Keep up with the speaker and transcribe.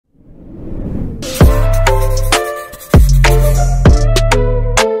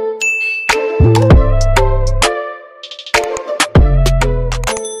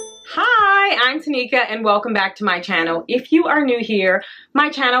Tamika and welcome back to my channel. If you are new here, my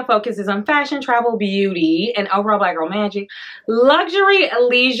channel focuses on fashion, travel, beauty, and overall black girl magic, luxury,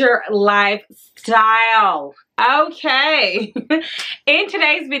 leisure, lifestyle. Okay, in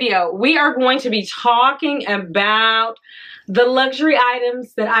today's video, we are going to be talking about the luxury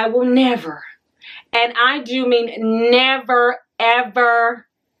items that I will never, and I do mean never, ever,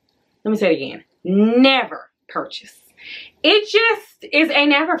 let me say it again, never purchase. It just is a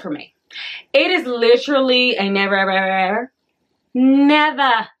never for me. It is literally a never, ever, ever, ever,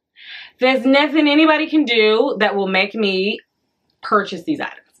 never. There's nothing anybody can do that will make me purchase these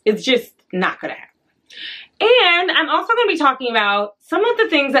items. It's just not gonna happen. And I'm also going to be talking about some of the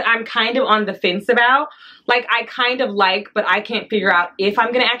things that I'm kind of on the fence about. Like, I kind of like, but I can't figure out if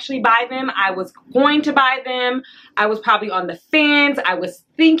I'm going to actually buy them. I was going to buy them. I was probably on the fence. I was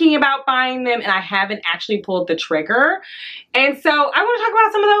thinking about buying them, and I haven't actually pulled the trigger. And so I want to talk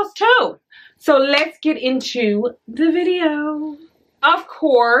about some of those too. So let's get into the video. Of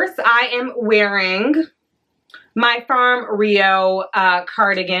course, I am wearing my Farm Rio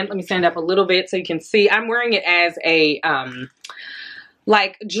cardigan. Let me stand up a little bit so you can see. I'm wearing it as a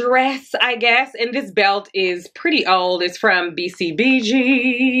like dress, I guess. And this belt is pretty old. It's from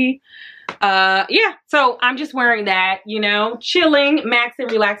BCBG. Yeah, so I'm just wearing that, you know, chilling,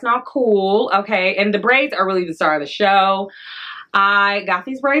 maxing, relaxing, all cool. Okay, and the braids are really the star of the show. I got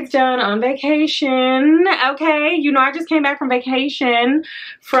these braids done on vacation. Okay, you know, I just came back from vacation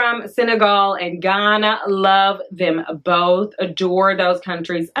from Senegal and Ghana. Love them both. Adore those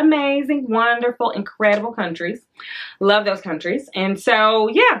countries. Amazing, wonderful, incredible countries. Love those countries. And so,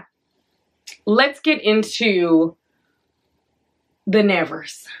 yeah, let's get into the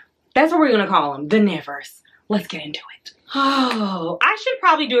nevers. That's what we're going to call them, the nevers. Let's get into it. Oh, I should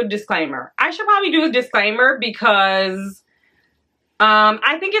probably do a disclaimer. Because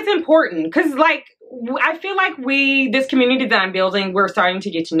I think it's important because, like, I feel like this community that I'm building, we're starting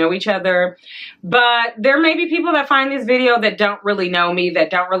to get to know each other. But there may be people that find this video that don't really know me, that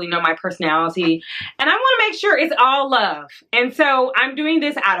don't really know my personality. And I want to make sure it's all love. And so I'm doing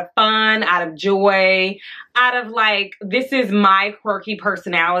this out of fun, out of joy, out of like, this is my quirky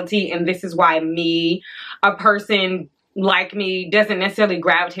personality. And this is why a person like me, doesn't necessarily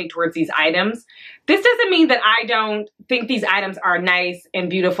gravitate towards these items. This doesn't mean that I don't think these items are nice and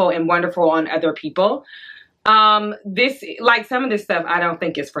beautiful and wonderful on other people. Like some of this stuff I don't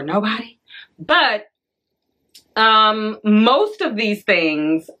think is for nobody. But most of these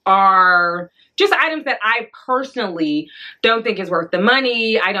things are just items that I personally don't think is worth the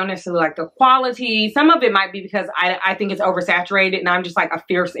money. I don't necessarily like the quality. Some of it might be because I think it's oversaturated and I'm just like a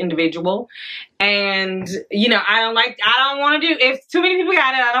fierce individual. And, you know, I don't want to do, if too many people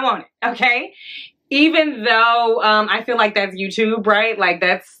got it, I don't want it. Okay. Even though I feel like that's YouTube, right? Like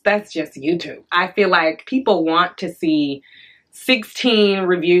that's just YouTube. I feel like people want to see 16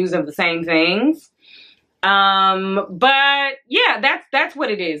 reviews of the same things. But yeah, that's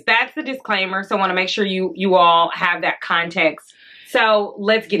what it is. That's the disclaimer. So I want to make sure you all have that context. So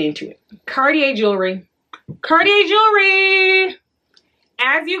let's get into it. Cartier jewelry. Cartier jewelry.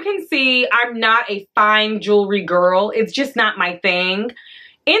 As you can see, I'm not a fine jewelry girl. It's just not my thing.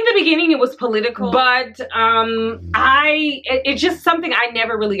 In the beginning, it was political, but it's just something I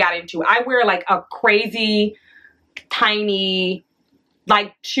never really got into. I wear like a crazy, tiny,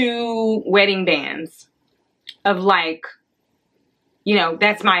 like 2 wedding bands of like, you know,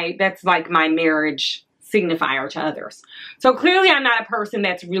 that's like my marriage signifier to others. So clearly I'm not a person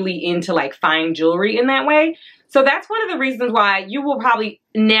that's really into like fine jewelry in that way. So that's one of the reasons why you will probably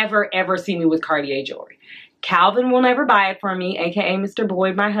never ever see me with Cartier jewelry. Calvin will never buy it for me, aka Mr.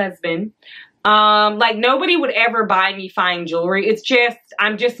 Boyd, my husband. Like nobody would ever buy me fine jewelry. It's just,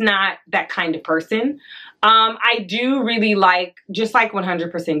 I'm just not that kind of person. I do really like just like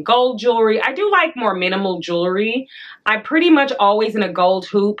 100% gold jewelry. I do like more minimal jewelry. I'm pretty much always in a gold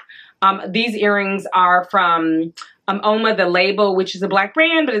hoop. These earrings are from Oma, the label, which is a black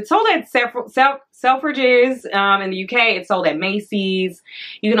brand, but it's sold at Selfridges in the UK. It's sold at Macy's.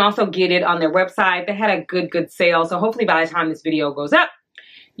 You can also get it on their website. They had a good sale. So hopefully by the time this video goes up,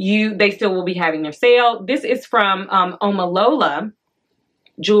 they still will be having their sale. This is from Oma Lola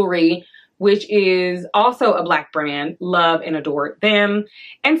Jewelry, which is also a black brand. Love and adore them.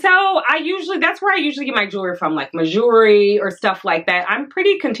 And so that's where I usually get my jewelry from, like Majuri or stuff like that. I'm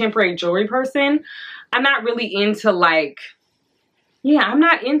pretty contemporary jewelry person. I'm not really into like, yeah, I'm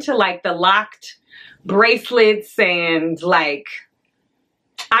not into like the locked bracelets and like,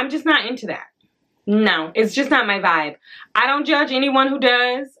 I'm just not into that. No, it's just not my vibe. I don't judge anyone who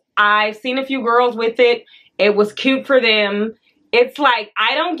does. I've seen a few girls with it. It was cute for them. It's like,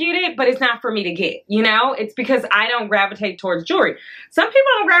 I don't get it, but it's not for me to get, you know? It's because I don't gravitate towards jewelry. Some people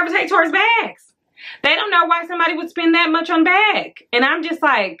don't gravitate towards bags. They don't know why somebody would spend that much on bag. And I'm just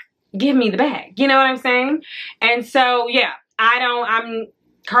like, give me the bag. You know what I'm saying? And so, yeah, I'm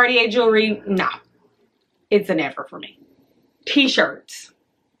Cartier jewelry. No, it's a never for me. T-shirts,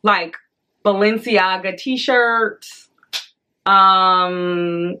 like Balenciaga t-shirts. It's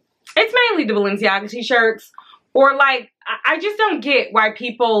mainly the Balenciaga t-shirts, or like, I just don't get why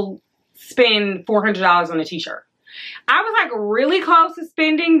people spend $400 on a t-shirt. I was like really close to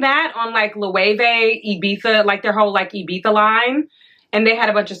spending that on like Loewe Ibiza, like their whole like Ibiza line. And they had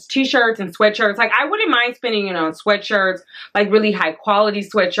a bunch of t-shirts and sweatshirts. Like, I wouldn't mind spending it on sweatshirts, like really high quality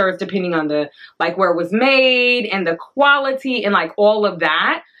sweatshirts, depending on the, like where it was made and the quality and like all of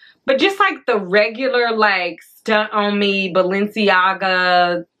that. But just like the regular, like stunt on me,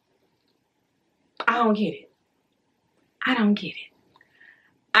 Balenciaga, I don't get it. I don't get it.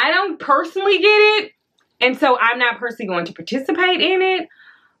 I don't personally get it. And so I'm not personally going to participate in it.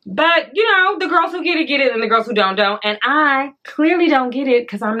 But, you know, the girls who get it, and the girls who don't. And I clearly don't get it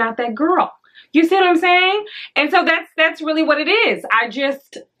because I'm not that girl. You see what I'm saying? And so that's really what it is. I'm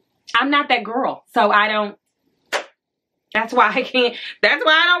not that girl. So I don't, that's why I can't, that's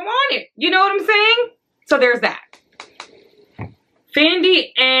why I don't want it. You know what I'm saying? So there's that.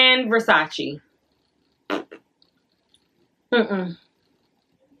 Fendi and Versace.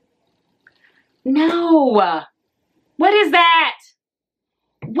 No. What is that?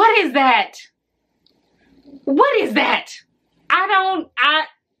 What is that? What is that?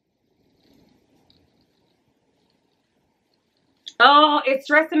 Oh, it's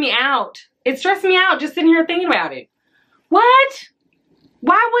stressing me out. It's stressing me out just sitting here thinking about it. What?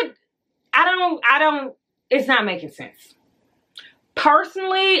 Why would, it's not making sense.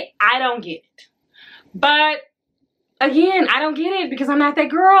 Personally, I don't get it. But again, I don't get it because I'm not that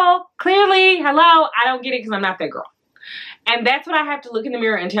girl. Clearly, hello, I don't get it because I'm not that girl. And that's what I have to look in the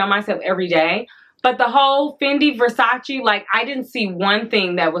mirror and tell myself every day. But the whole Fendi Versace, like, I didn't see one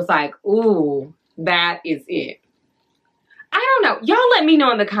thing that was like, ooh, that is it. I don't know. Y'all let me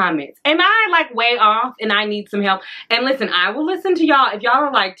know in the comments. Am I like way off and I need some help? And listen, I will listen to y'all. If y'all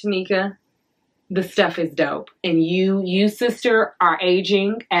are like, Tanika, the stuff is dope. And you sister are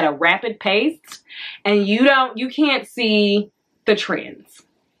aging at a rapid pace. And you can't see the trends.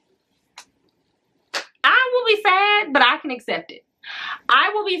 I will be sad, but I can accept it. I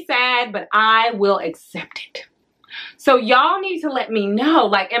will be sad, but I will accept it. So y'all need to let me know,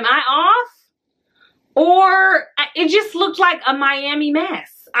 like, am I off? Or it just looked like a Miami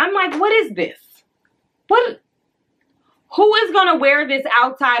mess. I'm like, what is this? Who is going to wear this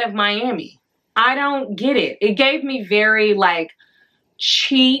outside of Miami? I don't get it. It gave me very like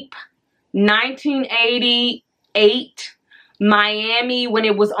cheap 1988 Miami when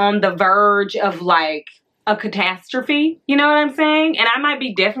it was on the verge of like a catastrophe. You know what I'm saying? And I might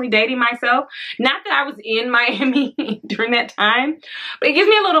be definitely dating myself. Not that I was in Miami during that time, but it gives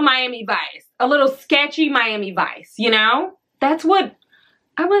me a little Miami Vice. A little sketchy Miami Vice, you know? That's what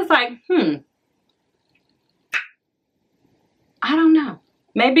I was like, I don't know.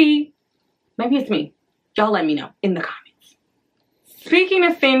 Maybe it's me. Y'all let me know in the comments. Speaking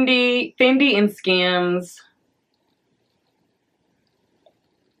of Fendi and Skims,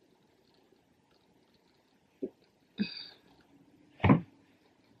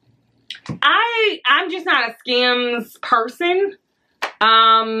 I'm just not a Skims person.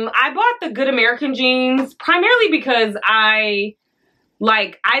 I bought the Good American jeans primarily because I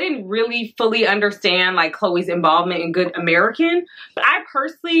didn't really fully understand like Chloe's involvement in Good American, but I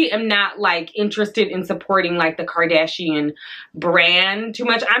personally am not like interested in supporting like the Kardashian brand too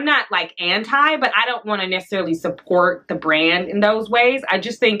much. I'm not like anti, but I don't want to necessarily support the brand in those ways. I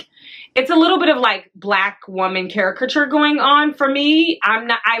just think it's a little bit of like black woman caricature going on for me.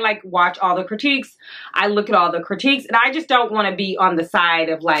 I like watch all the critiques. I look at all the critiques and I just don't want to be on the side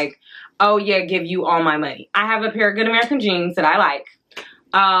of like, oh yeah, give you all my money. I have a pair of Good American jeans that I like.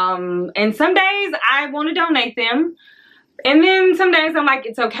 And some days I want to donate them. And then some days I'm like,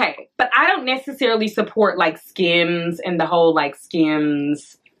 it's okay. But I don't necessarily support like Skims and the whole like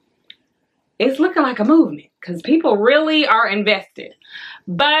Skims. It's looking like a movement because people really are invested.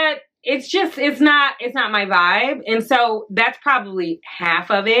 But it's not my vibe. And so that's probably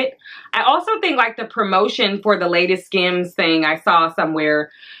half of it. I also think like the promotion for the latest Skims thing I saw somewhere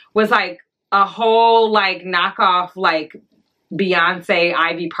was like a whole like knockoff like Beyonce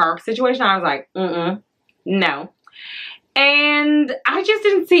Ivy Park situation. I was like, no. And I just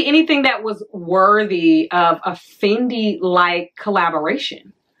didn't see anything that was worthy of a Fendi like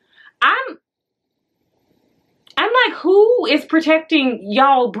collaboration. I I'm like, who is protecting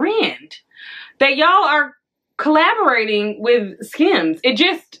y'all brand? That y'all are collaborating with Skims. It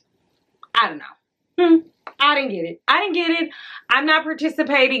just, I don't know. I didn't get it. I didn't get it. I'm not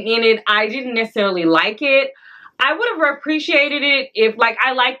participating in it. I didn't necessarily like it. I would have appreciated it if, like,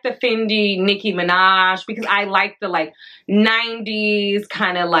 I like the Fendi Nicki Minaj because I like the, like, 90s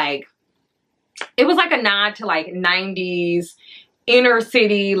kind of, like, it was like a nod to, like, 90s inner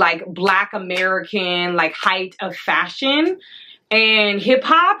city, like, Black American, like, height of fashion and hip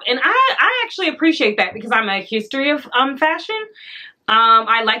hop. And I actually appreciate that because I'm a history of fashion.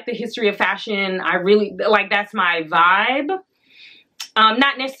 I like the history of fashion. I really, like, that's my vibe.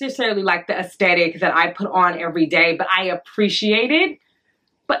 Not necessarily like the aesthetic that I put on every day, but I appreciate it.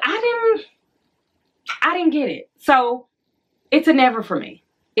 But I didn't get it. So it's a never for me.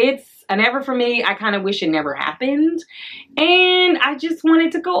 It's a never for me. I kind of wish it never happened. And I just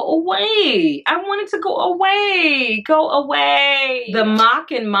wanted to go away. I wanted to go away. Go away. The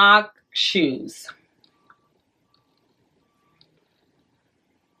Mock and Mock shoes.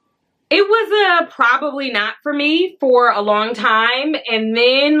 It was probably not for me for a long time. And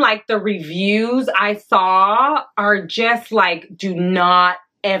then, like, the reviews I saw are just like, do not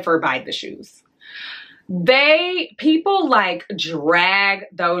ever buy the shoes. People like drag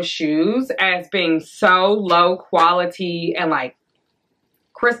those shoes as being so low quality and like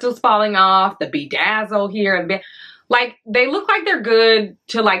crystals falling off, the bedazzle here and there. Like, they look like they're good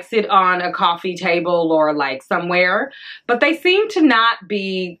to, like, sit on a coffee table or, like, somewhere. But they seem to not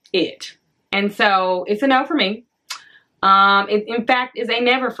be it. And so, it's a no for me. It, in fact, is a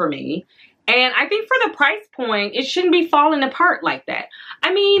never for me. And I think for the price point, it shouldn't be falling apart like that.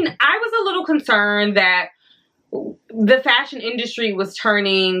 I mean, I was a little concerned that the fashion industry was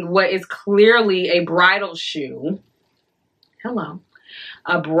turning what is clearly a bridal shoe. Hello.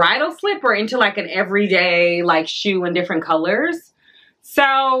 A bridal slipper into like an everyday like shoe in different colors.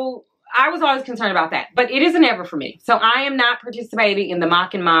 So I was always concerned about that, but it is a never for me. So I am not participating in the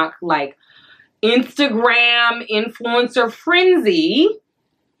Mock and Mock like Instagram influencer frenzy.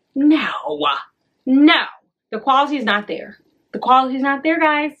 No, the quality is not there. The quality is not there,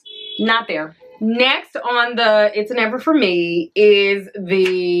 guys. Not there. Next on the it's a never for me is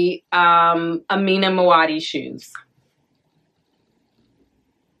the Amina Muaddi shoes.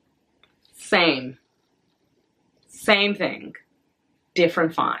 Same thing,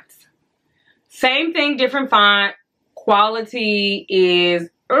 different fonts. Same thing, different font. Quality is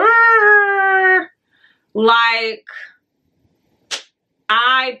like,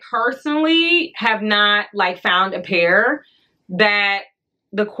 I personally have not like found a pair that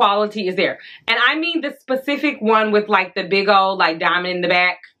the quality is there. And I mean the specific one with like the big old like diamond in the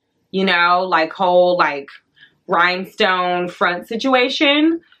back, you know, like whole like rhinestone front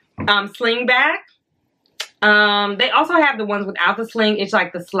situation. Sling back. They also have the ones without the sling. It's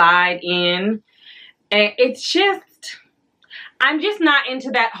like the slide in. And it's just, I'm just not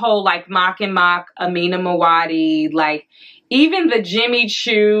into that whole like Mock and Mock Amina Muaddi, like even the Jimmy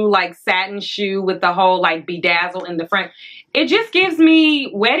Choo like satin shoe with the whole like bedazzle in the front. It just gives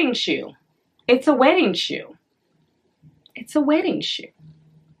me wedding shoe. It's a wedding shoe. It's a wedding shoe.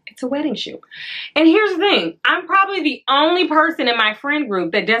 It's a wedding shoe. And here's the thing. I'm probably the only person in my friend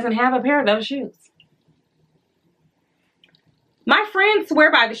group that doesn't have a pair of those shoes. My friends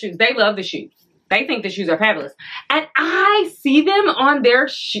swear by the shoes. They love the shoes. They think the shoes are fabulous. And I see them on their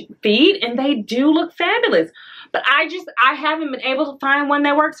feet and they do look fabulous. But I haven't been able to find one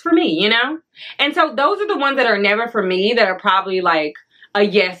that works for me, you know? And so those are the ones that are never for me that are probably like a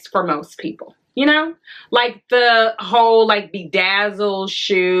yes for most people. You know, like the whole like bedazzle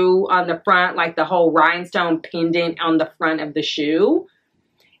shoe on the front, like the whole rhinestone pendant on the front of the shoe.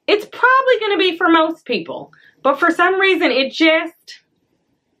 It's probably going to be for most people. But for some reason, it's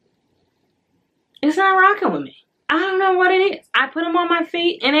not rocking with me. I don't know what it is. I put them on my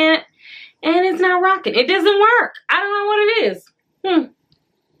feet and it's not rocking. It doesn't work. I don't know what it is.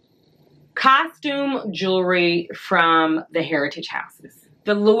 Costume jewelry from the Heritage Houses.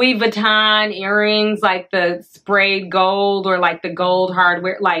 The Louis Vuitton earrings, like the sprayed gold or like the gold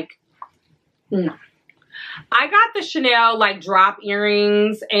hardware, like, no. I got the Chanel like drop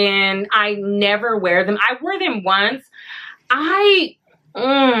earrings and I never wear them. I wore them once. I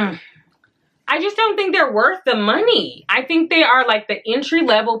just don't think they're worth the money. I think they are like the entry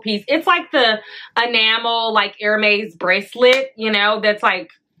level piece. It's like the enamel like Hermes bracelet, you know, that's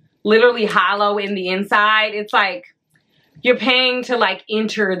like literally hollow in the inside. It's like, you're paying to like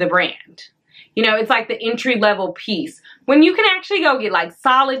enter the brand. You know, it's like the entry level piece. When you can actually go get like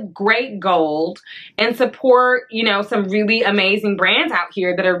solid, great gold and support, you know, some really amazing brands out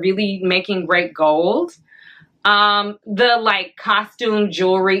here that are really making great gold. The like costume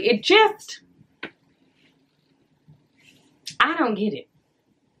jewelry, it just, I don't get it.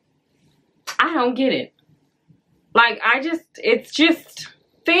 I don't get it. Like, it's just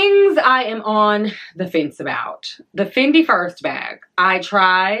things I am on the fence about. The Fendi First bag. I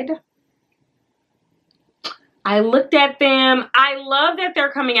tried. I looked at them. I love that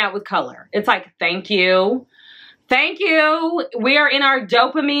they're coming out with color. It's like, thank you. Thank you. We are in our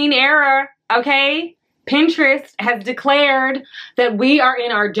dopamine era, okay? Pinterest has declared that we are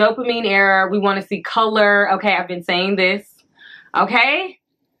in our dopamine era. We want to see color. Okay, I've been saying this. Okay?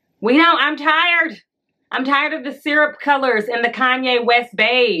 I'm tired. I'm tired of the syrup colors and the Kanye West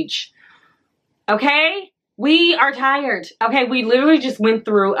beige. Okay? We are tired. Okay, we literally just went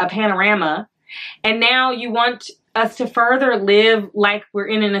through a panorama, and now you want us to further live like we're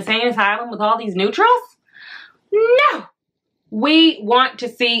in an insane asylum with all these neutrals? No! We want to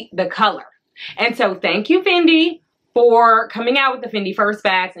see the color. And so thank you, Fendi, for coming out with the Fendi First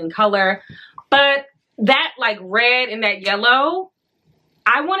bags in color. But that like red and that yellow,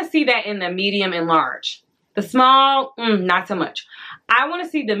 I want to see that in the medium and large. The small, not so much. I want to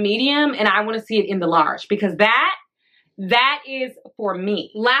see the medium, and I want to see it in the large, because that is for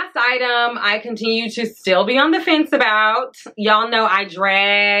me. Last item I continue to still be on the fence about. Y'all know I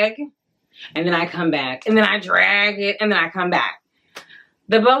drag, and then I come back, and then I drag it, and then I come back.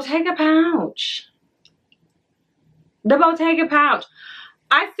 The Bottega pouch. The Bottega pouch.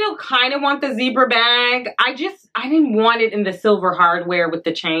 I still kind of want the zebra bag. I didn't want it in the silver hardware with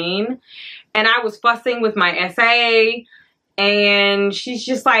the chain. And I was fussing with my SA, and she's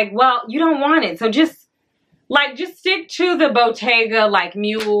just like, well, you don't want it. So just stick to the Bottega, like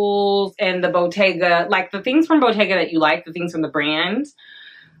mules and the Bottega, like the things from Bottega that you like, the things from the brand.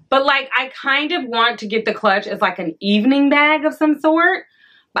 But like, I kind of want to get the clutch as like an evening bag of some sort.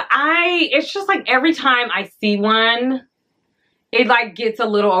 But it's just like every time I see one, it like gets a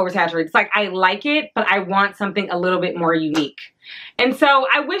little oversaturated. It's like, I like it, but I want something a little bit more unique. And so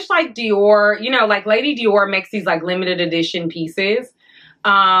I wish like Dior, you know, like Lady Dior makes these like limited edition pieces.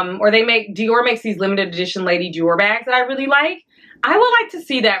 Or Dior makes these limited edition Lady Dior bags that I really like. I would like to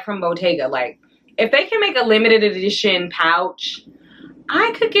see that from Bottega. Like, if they can make a limited edition pouch,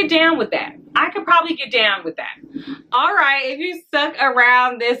 I could get down with that. I could probably get down with that. All right, if you stuck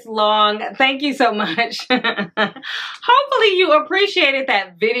around this long, thank you so much. Hopefully you appreciated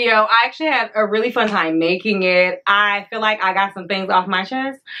that video. I actually had a really fun time making it. I feel like I got some things off my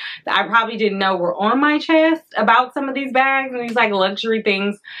chest that I probably didn't know were on my chest about some of these bags and these like luxury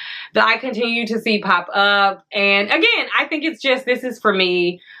things that I continue to see pop up. And again, I think it's just, this is for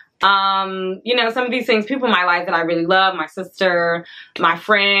me. You know, some of these things, people in my life that I really love, my sister, my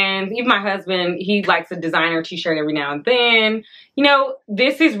friends, even my husband, he likes a designer t-shirt every now and then. You know,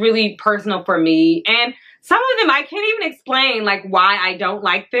 this is really personal for me. And some of them, I can't even explain like why I don't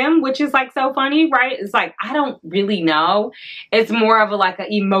like them, which is like so funny, right? It's like, I don't really know. It's more of a like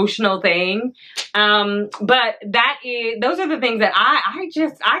an emotional thing. But those are the things that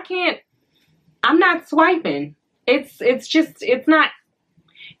I can't, I'm not swiping.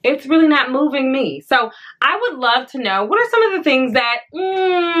 It's really not moving me. So I would love to know, what are some of the things that,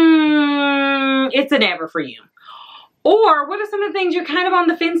 it's a never for you? Or what are some of the things you're kind of on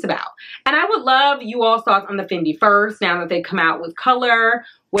the fence about? And I would love you all's thoughts on the Fendi First, now that they come out with color.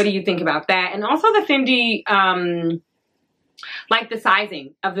 What do you think about that? And also the Fendi, like the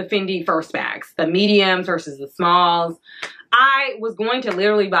sizing of the Fendi First bags, the mediums versus the smalls. I was going to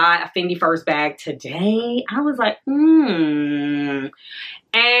literally buy a Fendi First bag today. I was like,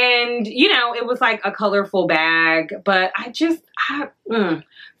 And, you know, it was like a colorful bag, but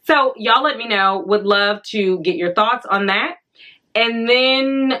So y'all let me know. Would love to get your thoughts on that. And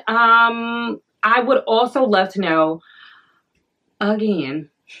then I would also love to know, again,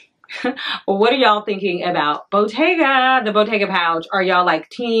 what are y'all thinking about Bottega, the Bottega pouch? Are y'all like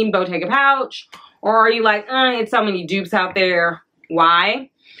team Bottega pouch? Or are you like, it's so many dupes out there. Why?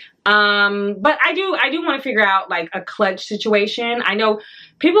 But I do want to figure out like a clutch situation. I know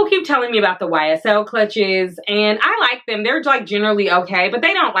people keep telling me about the YSL clutches, and I like them. They're like generally okay, but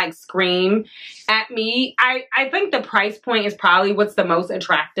they don't like scream at me. I think the price point is probably what's the most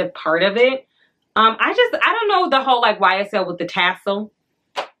attractive part of it. I don't know the whole like YSL with the tassel.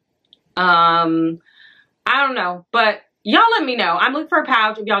 I don't know, but y'all let me know. I'm looking for a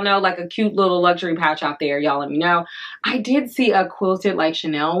pouch. If y'all know like a cute little luxury pouch out there, y'all let me know. I did see a quilted like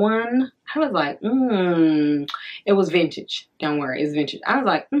Chanel one. I was like, it was vintage. Don't worry, it's vintage. I was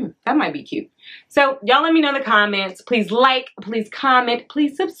like, that might be cute. So y'all let me know in the comments. Please like, please comment,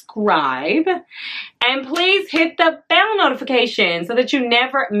 please subscribe, and please hit the bell notification so that you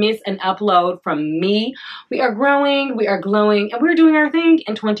never miss an upload from me. We are growing, we are glowing, and we're doing our thing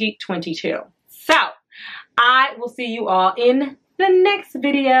in 2022. So I will see you all in the next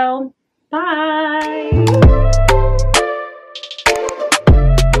video. Bye.